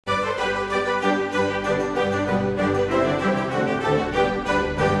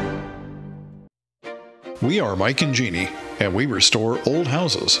We are Mike and Jeannie, and we restore old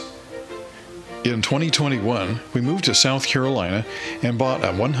houses. In 2021, we moved to South Carolina and bought a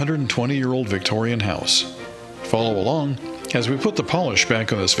 120-year-old Victorian house. Follow along as we put the polish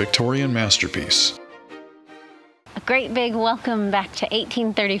back on this Victorian masterpiece. A great big welcome back to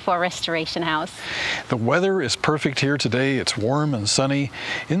 1834 Restoration House. The weather is perfect here today. It's warm and sunny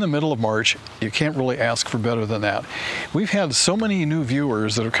in the middle of March. You can't really ask for better than that. We've had so many new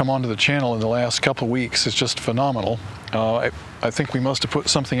viewers that have come onto the channel in the last couple of weeks. It's just phenomenal. I think we must have put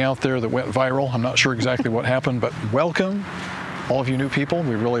something out there that went viral. I'm not sure exactly what happened, but welcome, all of you new people.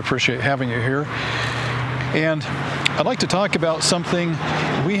 We really appreciate having you here. And I'd like to talk about something.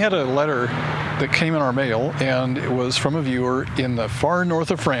 We had a letter that came in our mail, and it was from a viewer in the far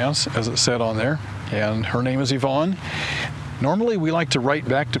north of France, as it said on there, and her name is Yvonne. Normally we like to write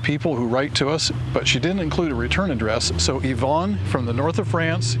back to people who write to us, but she didn't include a return address. So Yvonne from the north of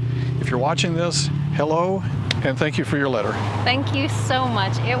France, if you're watching this, hello, and thank you for your letter. Thank you so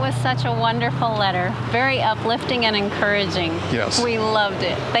much. It was such a wonderful letter, very uplifting and encouraging. Yes. We loved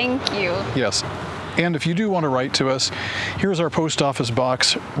it. Thank you. Yes. And if you do want to write to us, here's our post office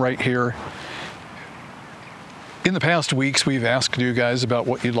box right here. In the past weeks, we've asked you guys about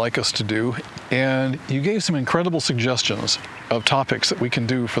what you'd like us to do, and you gave some incredible suggestions of topics that we can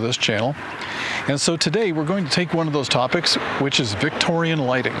do for this channel. And so today we're going to take one of those topics, which is Victorian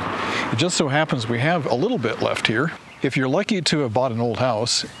lighting. It just so happens we have a little bit left here. If you're lucky to have bought an old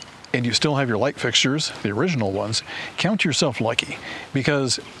house and you still have your light fixtures, the original ones, count yourself lucky,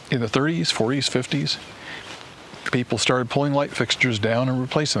 because in the 30s, 40s, 50s, people started pulling light fixtures down and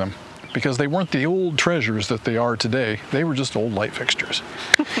replacing them, because they weren't the old treasures that they are today. They were just old light fixtures.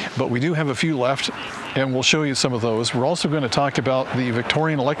 But we do have a few left, and we'll show you some of those. We're also going to talk about the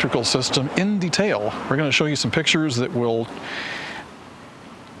Victorian electrical system in detail. We're going to show you some pictures that will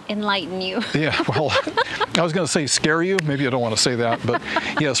enlighten you. Yeah, well, I was going to say scare you. Maybe I don't want to say that, but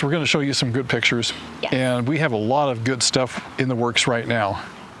yes, we're going to show you some good pictures. Yes. And we have a lot of good stuff in the works right now.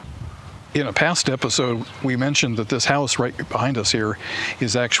 In a past episode, we mentioned that this house right behind us here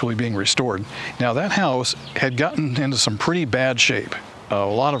is actually being restored. Now, that house had gotten into some pretty bad shape. A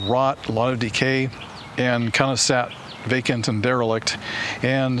lot of rot, a lot of decay, and kind of sat vacant and derelict.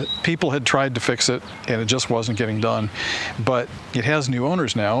 And people had tried to fix it, and it just wasn't getting done. But it has new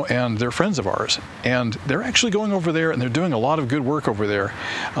owners now, and they're friends of ours. And they're actually going over there, and they're doing a lot of good work over there.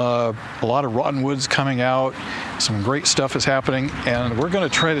 A lot of rotten wood's coming out. Some great stuff is happening, and we're going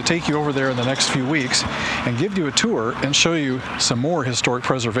to try to take you over there in the next few weeks and give you a tour and show you some more historic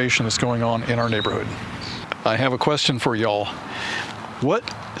preservation that's going on in our neighborhood. I have a question for y'all. What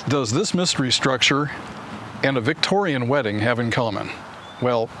does this mystery structure and a Victorian wedding have in common?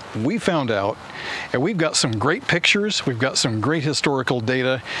 Well, we found out, and we've got some great pictures, we've got some great historical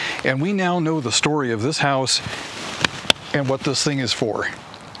data, and we now know the story of this house and what this thing is for.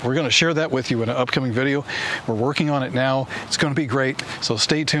 We're going to share that with you in an upcoming video. We're working on it now. It's going to be great, so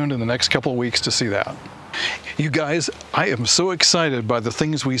stay tuned in the next couple of weeks to see that. You guys, I am so excited by the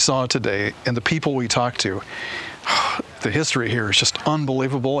things we saw today and the people we talked to. The history here is just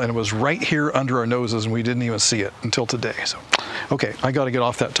unbelievable, and it was right here under our noses, and we didn't even see it until today. So, okay, I got to get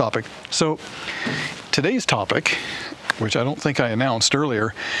off that topic. So, today's topic, which I don't think I announced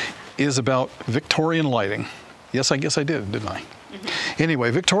earlier, is about Victorian lighting. Yes, I guess I did, didn't I? Mm-hmm. Anyway,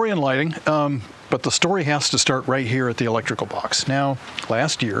 Victorian lighting, but the story has to start right here at the electrical box. Now,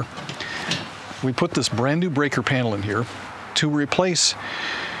 last year, we put this brand new breaker panel in here to replace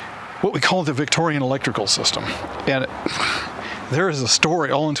what we call the Victorian electrical system. And there is a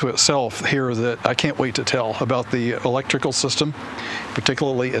story all into itself here that I can't wait to tell about the electrical system,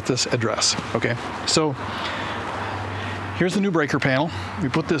 particularly at this address. Okay, so here's the new breaker panel. We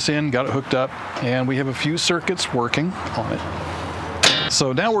put this in, got it hooked up, and we have a few circuits working on it.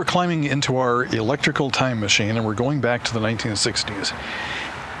 So now we're climbing into our electrical time machine, and we're going back to the 1960s.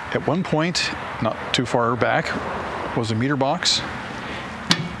 At one point, not too far back, was a meter box.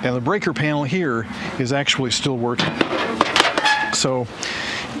 And the breaker panel here is actually still working. So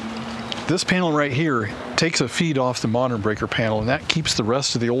this panel right here takes a feed off the modern breaker panel, and that keeps the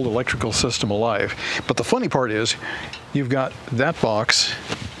rest of the old electrical system alive. But the funny part is, you've got that box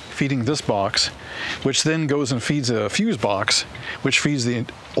feeding this box, which then goes and feeds a fuse box, which feeds the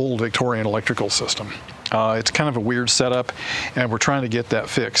old Victorian electrical system. It's kind of a weird setup, and we're trying to get that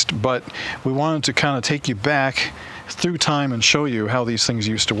fixed. But we wanted to kind of take you back through time and show you how these things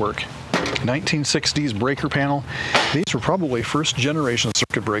used to work. 1960s breaker panel. These were probably first generation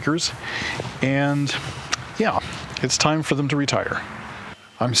circuit breakers, and yeah, it's time for them to retire.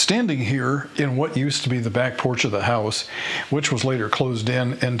 I'm standing here in what used to be the back porch of the house, which was later closed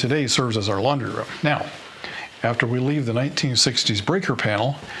in and today serves as our laundry room. Now, after we leave the 1960s breaker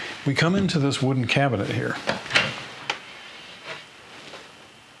panel, we come into this wooden cabinet here.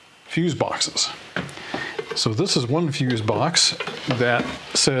 Fuse boxes. So this is one fuse box that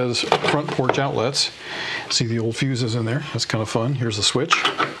says front porch outlets. See the old fuses in there? That's kind of fun. Here's the switch.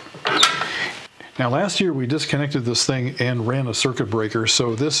 Now last year we disconnected this thing and ran a circuit breaker,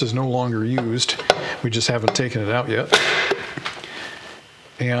 so this is no longer used. We just haven't taken it out yet.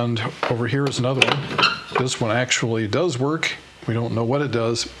 And over here is another one. This one actually does work. We don't know what it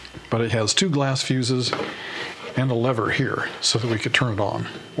does, but it has 2 glass fuses and a lever here so that we could turn it on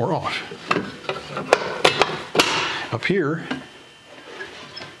or off. Up here,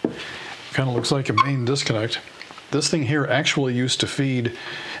 kind of looks like a main disconnect. This thing here actually used to feed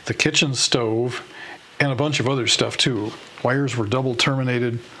the kitchen stove and a bunch of other stuff too. Wires were double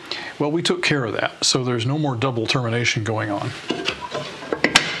terminated. Well, we took care of that, so there's no more double termination going on.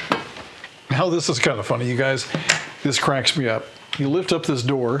 Now this is kind of funny, you guys. This cracks me up. You lift up this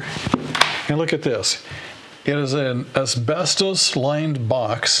door and look at this. It is an asbestos-lined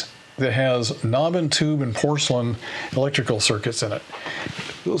box that has knob and tube and porcelain electrical circuits in it.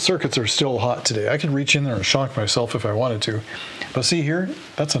 Those circuits are still hot today. I could reach in there and shock myself if I wanted to. But see here,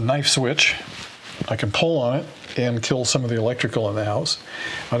 that's a knife switch. I can pull on it and kill some of the electrical in the house.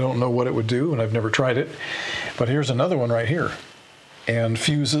 I don't know what it would do, and I've never tried it. But here's another one right here. And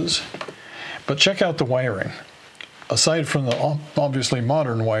fuses. But check out the wiring. Aside from the obviously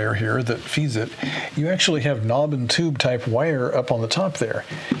modern wire here that feeds it, you actually have knob and tube type wire up on the top there.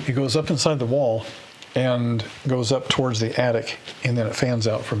 It goes up inside the wall and goes up towards the attic, and then it fans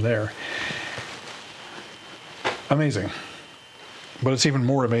out from there. Amazing. But it's even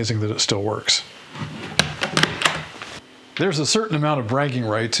more amazing that it still works. There's a certain amount of bragging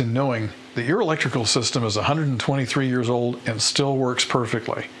rights in knowing that your electrical system is 123 years old and still works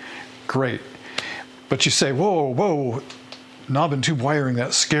perfectly. Great. But you say, whoa, whoa, knob and tube wiring,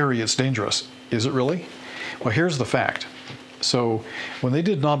 that's scary, it's dangerous. Is it really? Well, here's the fact. So when they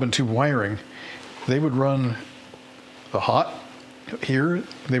did knob and tube wiring, they would run the hot here,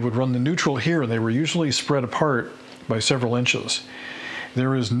 they would run the neutral here, and they were usually spread apart by several inches.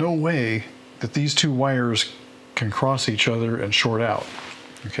 There is no way that these 2 wires can cross each other and short out.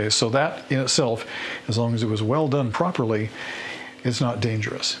 Okay, so that in itself, as long as it was well done properly, it's not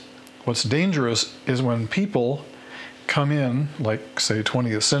dangerous. What's dangerous is when people come in, like say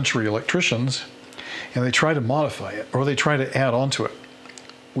 20th century electricians, and they try to modify it or they try to add on to it.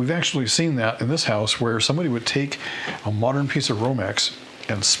 We've actually seen that in this house where somebody would take a modern piece of Romex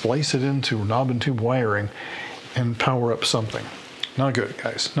and splice it into knob and tube wiring and power up something. Not good,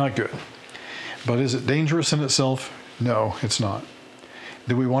 guys, not good. But is it dangerous in itself? No, it's not.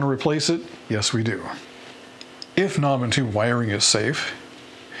 Do we want to replace it? Yes, we do. If knob and tube wiring is safe,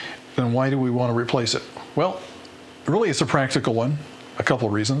 then why do we want to replace it? Well, really it's a practical one, a couple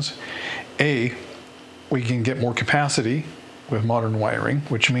of reasons. A, we can get more capacity with modern wiring,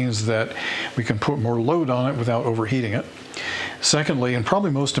 which means that we can put more load on it without overheating it. Secondly, and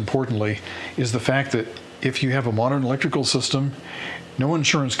probably most importantly, is the fact that if you have a modern electrical system, no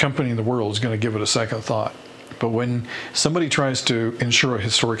insurance company in the world is going to give it a second thought. But when somebody tries to insure a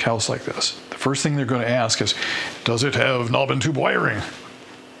historic house like this, the first thing they're going to ask is, does it have knob and tube wiring?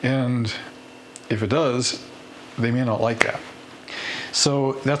 And if it does, they may not like that.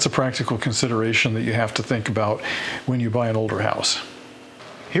 So that's a practical consideration that you have to think about when you buy an older house.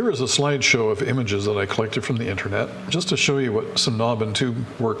 Here is a slideshow of images that I collected from the internet, just to show you what some knob and tube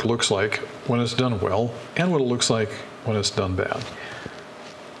work looks like when it's done well, and what it looks like when it's done bad.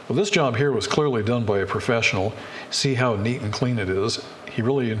 Well, this job here was clearly done by a professional. See how neat and clean it is. He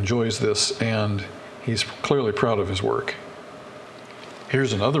really enjoys this, and he's clearly proud of his work.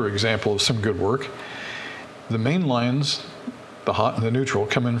 Here's another example of some good work. The main lines, the hot and the neutral,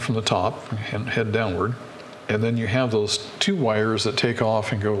 come in from the top and head downward. And then you have those 2 wires that take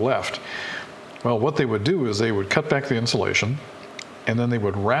off and go left. Well, what they would do is they would cut back the insulation, and then they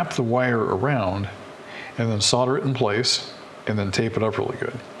would wrap the wire around and then solder it in place and then tape it up really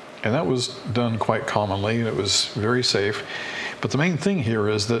good. And that was done quite commonly, and it was very safe. But the main thing here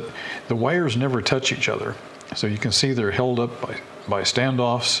is that the wires never touch each other. So you can see they're held up by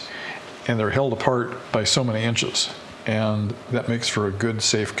standoffs, and they're held apart by so many inches. And that makes for a good,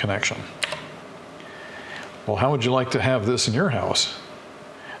 safe connection. Well, how would you like to have this in your house?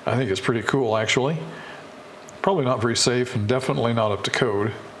 I think it's pretty cool, actually. Probably not very safe, and definitely not up to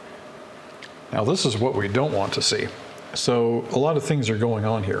code. Now, this is what we don't want to see. So a lot of things are going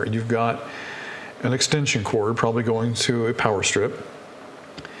on here. You've got an extension cord probably going to a power strip.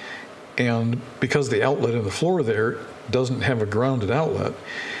 And because the outlet in the floor there doesn't have a grounded outlet,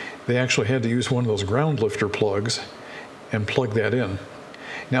 they actually had to use one of those ground lifter plugs and plug that in.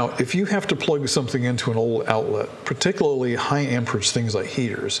 Now, if you have to plug something into an old outlet, particularly high amperage things like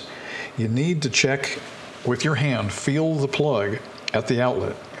heaters, you need to check with your hand, feel the plug at the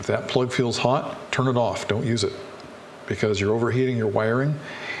outlet. If that plug feels hot, turn it off, don't use it, because you're overheating your wiring,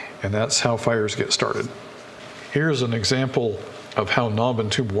 and that's how fires get started. Here's an example of how knob and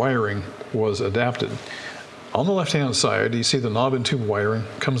tube wiring was adapted. On the left-hand side, you see the knob and tube wiring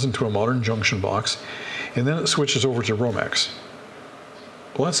comes into a modern junction box, and then it switches over to Romex.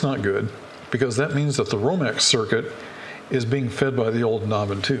 Well, that's not good, because that means that the Romex circuit is being fed by the old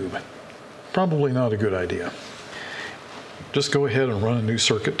knob and tube. Probably not a good idea. Just go ahead and run a new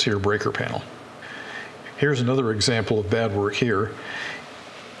circuit to your breaker panel. Here's another example of bad work here.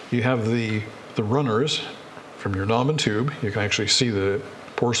 You have the runners from your knob and tube. You can actually see the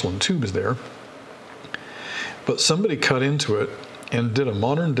porcelain tubes there. But somebody cut into it and did a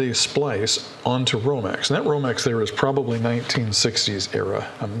modern day splice onto Romex. And that Romex there is probably 1960s era,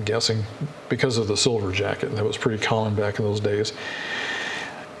 I'm guessing, because of the silver jacket. That was pretty common back in those days.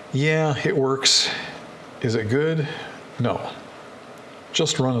 Yeah, it works. Is it good? No.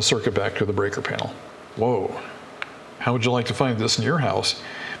 Just run a circuit back to the breaker panel. Whoa. How would you like to find this in your house?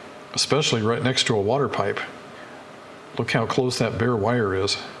 Especially right next to a water pipe. Look how close that bare wire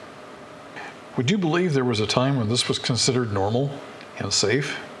is. Would you believe there was a time when this was considered normal and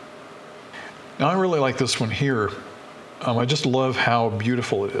safe? Now, I really like this one here. I just love how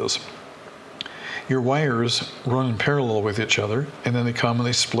beautiful it is. Your wires run in parallel with each other, and then they come and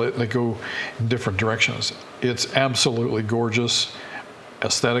they split and they go in different directions. It's absolutely gorgeous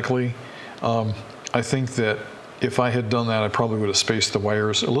aesthetically. I think that if I had done that, I probably would have spaced the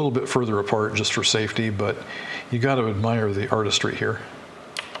wires a little bit further apart just for safety, but you got to admire the artistry here.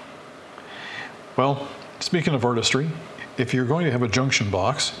 Well, speaking of artistry, if you're going to have a junction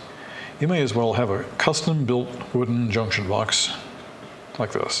box, you may as well have a custom-built wooden junction box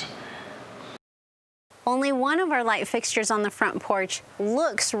like this. Only one of our light fixtures on the front porch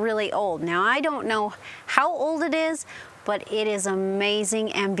looks really old. Now, I don't know how old it is, but it is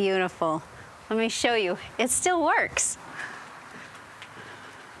amazing and beautiful. Let me show you. It still works.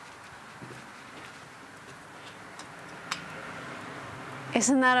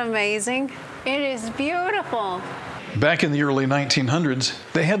 Isn't that amazing? It is beautiful. Back in the early 1900s,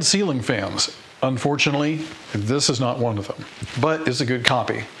 they had ceiling fans. Unfortunately, this is not one of them, but it's a good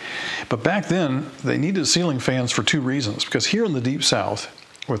copy. But back then, they needed ceiling fans for two reasons, because here in the Deep South,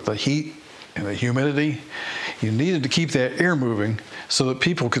 with the heat and the humidity, you needed to keep that air moving so that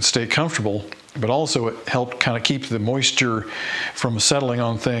people could stay comfortable, but also it helped kind of keep the moisture from settling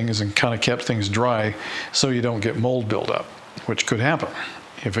on things and kind of kept things dry so you don't get mold buildup, which could happen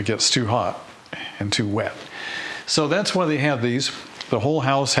if it gets too hot and too wet. So that's why they had these. The whole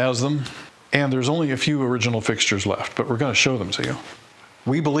house has them, and there's only a few original fixtures left, but we're going to show them to you.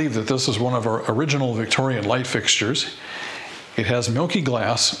 We believe that this is one of our original Victorian light fixtures. It has milky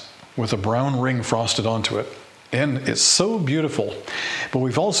glass with a brown ring frosted onto it, and it's so beautiful. But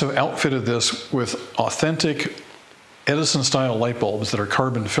we've also outfitted this with authentic Edison-style light bulbs that are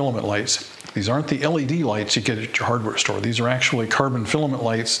carbon filament lights. These aren't the LED lights you get at your hardware store. These are actually carbon filament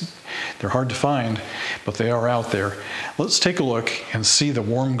lights. They're hard to find, but they are out there. Let's take a look and see the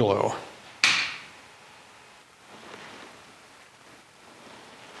warm glow.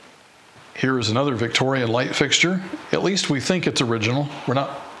 Here is another Victorian light fixture. At least we think it's original. We're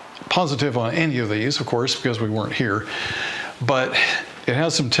not positive on any of these, of course, because we weren't here, but it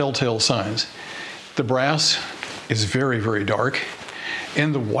has some telltale signs. The brass is very, very dark,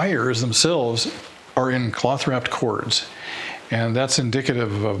 and the wires themselves are in cloth-wrapped cords, and that's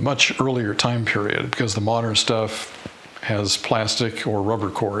indicative of a much earlier time period because the modern stuff has plastic or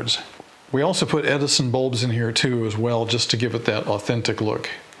rubber cords. We also put Edison bulbs in here too as well, just to give it that authentic look.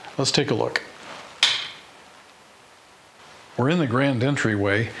 Let's take a look. We're in the grand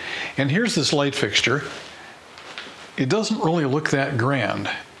entryway, and here's this light fixture. It doesn't really look that grand,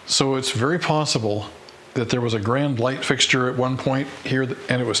 so it's very possible that there was a grand light fixture at one point here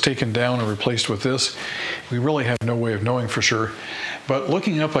and it was taken down and replaced with this. We really have no way of knowing for sure, but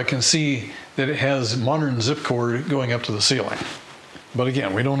looking up I can see that it has modern zip cord going up to the ceiling. But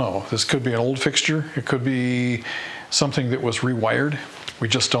again, we don't know. This could be an old fixture, it could be something that was rewired. We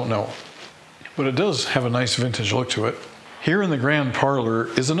just don't know. But it does have a nice vintage look to it. Here in the grand parlor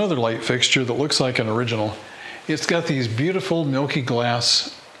is another light fixture that looks like an original. It's got these beautiful milky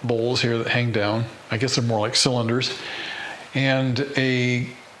glass bowls here that hang down. I guess they're more like cylinders. And a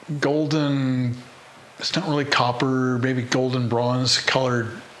golden, it's not really copper, maybe golden bronze colored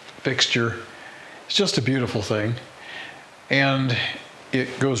fixture. It's just a beautiful thing. And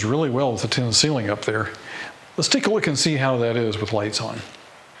it goes really well with the tin ceiling up there. Let's take a look and see how that is with lights on.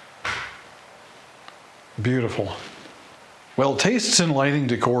 Beautiful. Well, tastes in lighting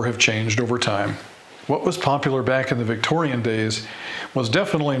decor have changed over time. What was popular back in the Victorian days was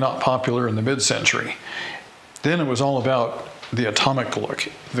definitely not popular in the mid-century. Then it was all about the atomic look,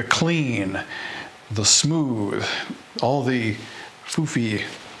 the clean, the smooth, all the foofy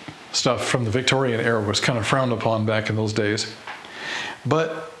stuff from the Victorian era was kind of frowned upon back in those days.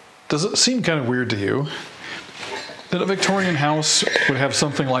 But does it seem kind of weird to you that a Victorian house would have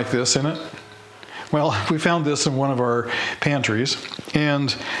something like this in it? Well, we found this in one of our pantries,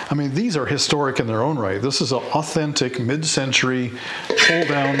 and I mean, these are historic in their own right. This is an authentic mid-century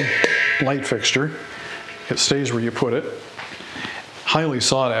pull-down light fixture. It stays where you put it. Highly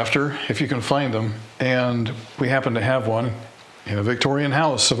sought after, if you can find them, and we happen to have one in a Victorian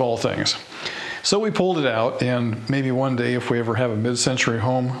house, of all things. So we pulled it out, and maybe one day, if we ever have a mid-century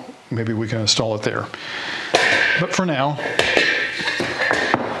home, maybe we can install it there. But for now,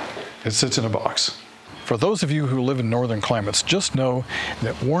 it sits in a box. For those of you who live in northern climates, just know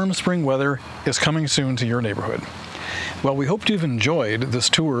that warm spring weather is coming soon to your neighborhood. Well, we hope you've enjoyed this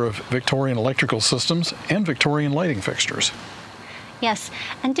tour of Victorian electrical systems and Victorian lighting fixtures. Yes,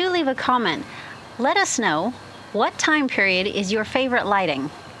 and do leave a comment. Let us know, what time period is your favorite lighting?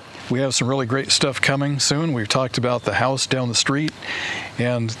 We have some really great stuff coming soon. We've talked about the house down the street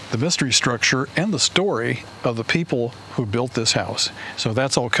and the mystery structure and the story of the people who built this house. So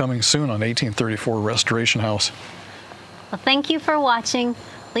that's all coming soon on 1834 Restoration House. Well, thank you for watching.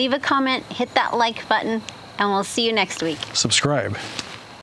 Leave a comment, hit that like button, and we'll see you next week. Subscribe.